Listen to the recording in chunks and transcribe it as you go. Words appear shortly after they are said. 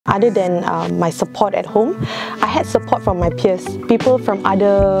Other than my support at home, I had support from my peers, people from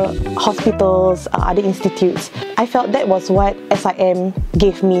other hospitals, other institutes. I felt that was what SIM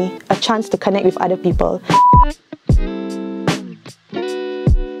gave me, a chance to connect with other people.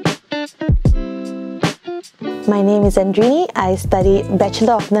 My name is Andrini. I studied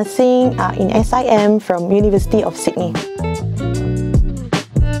Bachelor of Nursing in SIM from University of Sydney.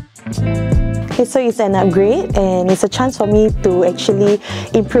 Okay, so it's an upgrade and it's a chance for me to actually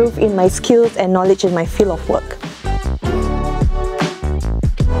improve in my skills and knowledge in my field of work.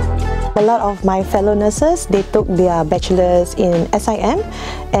 A lot of my fellow nurses, they took their bachelors in SIM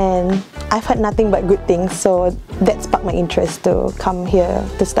and I've heard nothing but good things, so that sparked my interest to come here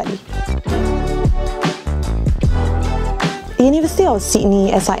to study. The University of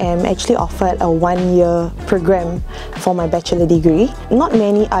Sydney SIM actually offered a one-year program for my bachelor degree. Not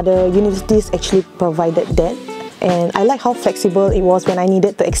many other universities actually provided that, and I like how flexible it was when I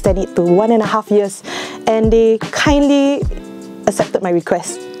needed to extend it to 1.5 years, and they kindly accepted my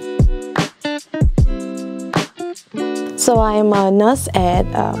request. So I am a nurse at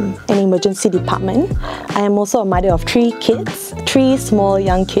an emergency department. I am also a mother of 3 kids, 3 small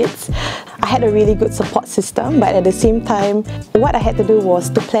young kids. I had a really good support system, but at the same time, what I had to do was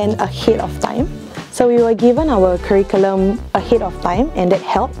to plan ahead of time. So we were given our curriculum ahead of time, and that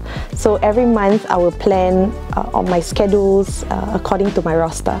helped. So every month I will plan on my schedules according to my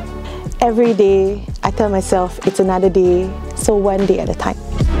roster. Every day I tell myself it's another day, so one day at a time.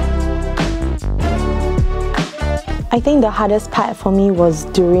 I think the hardest part for me was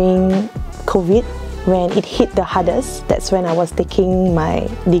during COVID, when it hit the hardest. That's when I was taking my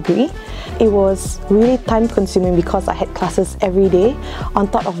degree. It was really time consuming because I had classes every day. On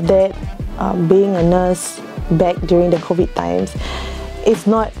top of that, being a nurse back during the COVID times, it's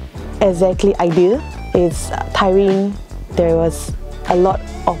not exactly ideal. It's tiring. There was a lot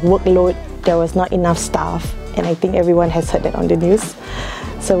of workload. There was not enough staff, and I think everyone has heard that on the news.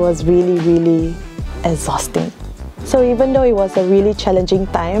 So it was really, really exhausting. So even though it was a really challenging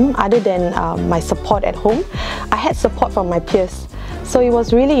time, other than my support at home, I had support from my peers. So it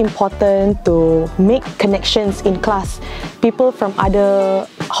was really important to make connections in class, people from other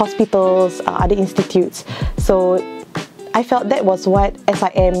hospitals, other institutes. So I felt that was what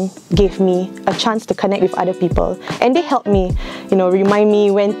SIM gave me, a chance to connect with other people. And they helped me, remind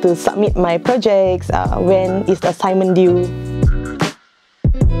me when to submit my projects, when is the assignment due.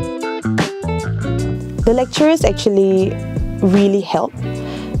 The lecturers actually really help,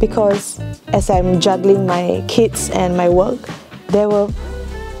 because as I'm juggling my kids and my work, there were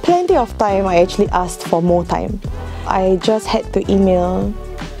plenty of time I actually asked for more time. I just had to email,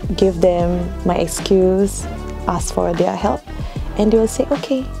 give them my excuse, ask for their help, and they will say,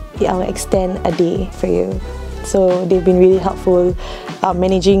 okay, I will extend a day for you. So they've been really helpful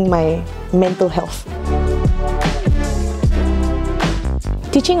managing my mental health.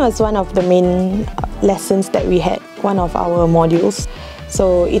 Teaching was one of the main lessons that we had, one of our modules.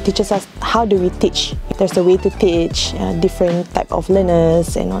 So it teaches us how do we teach. There's a way to teach different type of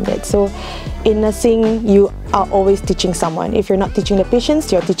learners and all that. So in nursing, you are always teaching someone. If you're not teaching the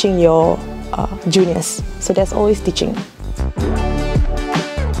patients, you're teaching your juniors. So there's always teaching.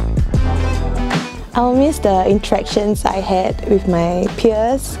 I'll miss the interactions I had with my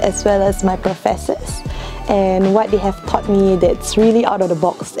peers as well as my professors, and what they have taught me that's really out of the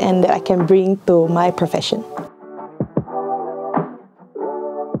box and that I can bring to my profession.